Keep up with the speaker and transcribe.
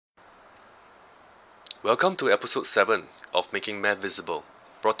Welcome to episode 7 of Making Math Visible,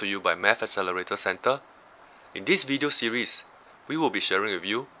 brought to you by Math Accelerator Center. In this video series, we will be sharing with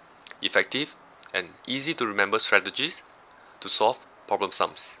you effective and easy to remember strategies to solve problem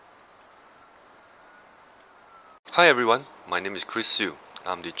sums. Hi everyone, my name is Chris Siu.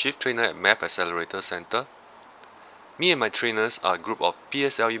 I'm the Chief Trainer at Math Accelerator Center. Me and my trainers are a group of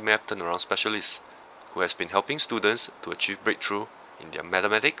PSLE Math Turnaround Specialists who has been helping students to achieve breakthrough in their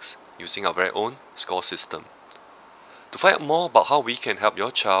mathematics using our very own score system. To find out more about how we can help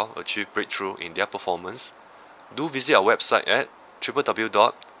your child achieve breakthrough in their performance, do visit our website at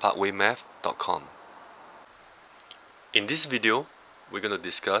www.pathwaymath.com. In this video, we're going to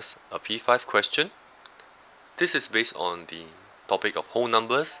discuss a P5 question. This is based on the topic of whole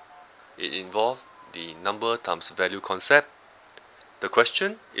numbers. It involves the number times value concept. The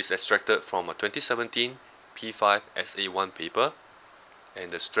question is extracted from a 2017 P5 SA1 paper,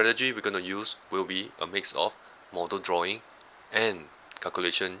 and the strategy we're going to use will be a mix of model drawing and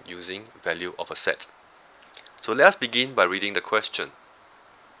calculation using value of a set. So let us begin by reading the question.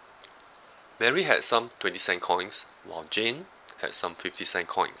 Mary had some 20-cent coins while Jane had some 50-cent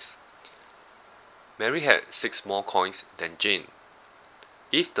coins. Mary had 6 more coins than Jane.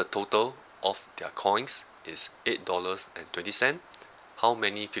 If the total of their coins is $8.20, how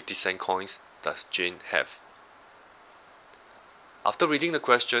many 50-cent coins does Jane have? After reading the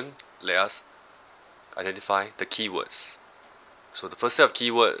question, let us identify the keywords. So the first set of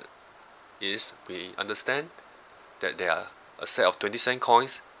keywords is we understand that there are a set of 20-cent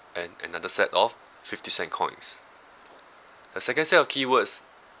coins and another set of 50-cent coins. The second set of keywords,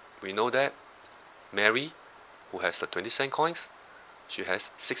 we know that Mary, who has the 20-cent coins, she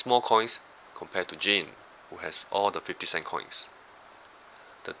has 6 more coins compared to Jane, who has all the 50-cent coins.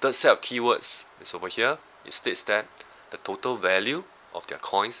 The third set of keywords is over here. It states that the total value of their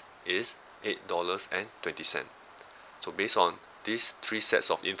coins is $8.20. So based on these 3 sets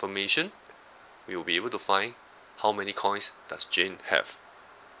of information, we will be able to find how many coins does Jane have.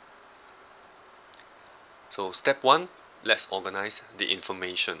 So step 1, let's organize the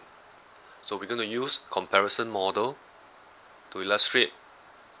information. So we're going to use comparison model to illustrate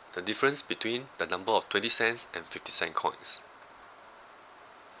the difference between the number of 20 cents and 50-cent coins.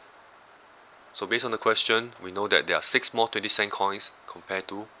 So based on the question, we know that there are 6 more 20-cent coins compared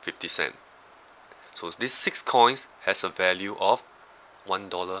to 50 cents. So this 6 coins has a value of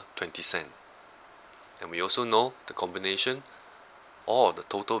 $1.20. And we also know the combination or the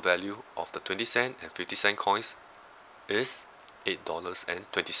total value of the 20 cent and 50 cent coins is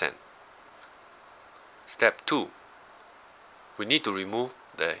 $8.20. Step 2. We need to remove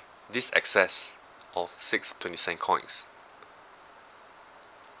this excess of 6 20-cent coins.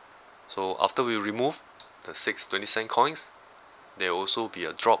 So after we remove the 6 20-cent coins, there will also be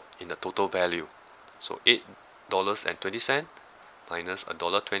a drop in the total value. So $8.20 minus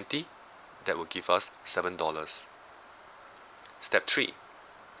 $1.20, that will give us $7. Step 3.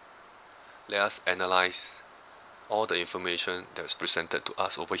 Let us analyze all the information that is presented to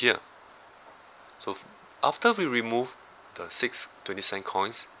us over here. So after we remove the 6 20-cent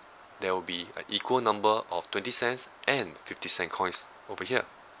coins, there will be an equal number of 20 cents and 50-cent coins over here.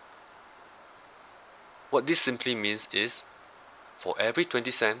 What this simply means is, for every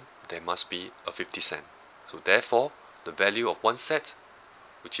 20 cent, there must be a 50 cent. So therefore, the value of one set,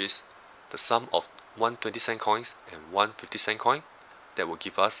 which is the sum of 1 20-cent coins and 1 50-cent coin, that will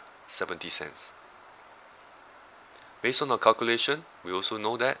give us 70 cents. Based on our calculation, we also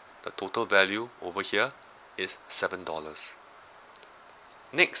know that the total value over here is $7.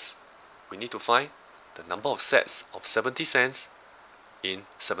 Next, we need to find the number of sets of 70 cents in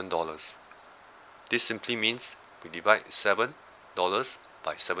 $7. This simply means we divide $7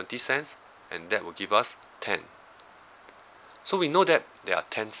 by 70 cents, and that will give us 10. So we know that there are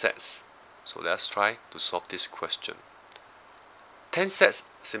 10 sets. So let's try to solve this question. 10 sets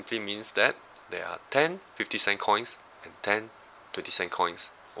simply means that there are 10 50-cent coins and 10 20-cent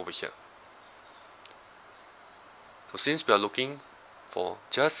coins over here. So since we are looking for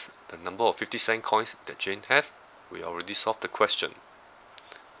just the number of 50-cent coins that Jane have, we already solved the question.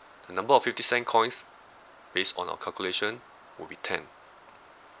 The number of 50-cent coins based on our calculation will be 10.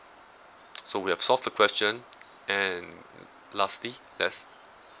 So we have solved the question, and lastly, let's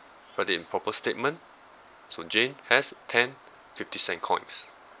write it in proper statement. So Jane has 10 50-cent coins.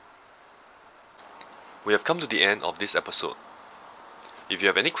 We have come to the end of this episode. If you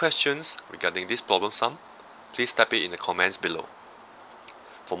have any questions regarding this problem sum, please type it in the comments below.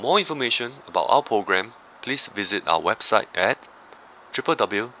 For more information about our program, please visit our website at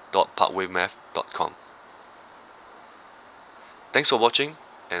www.pathwaymath.com. Thanks for watching,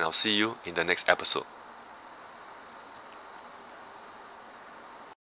 and I'll see you in the next episode.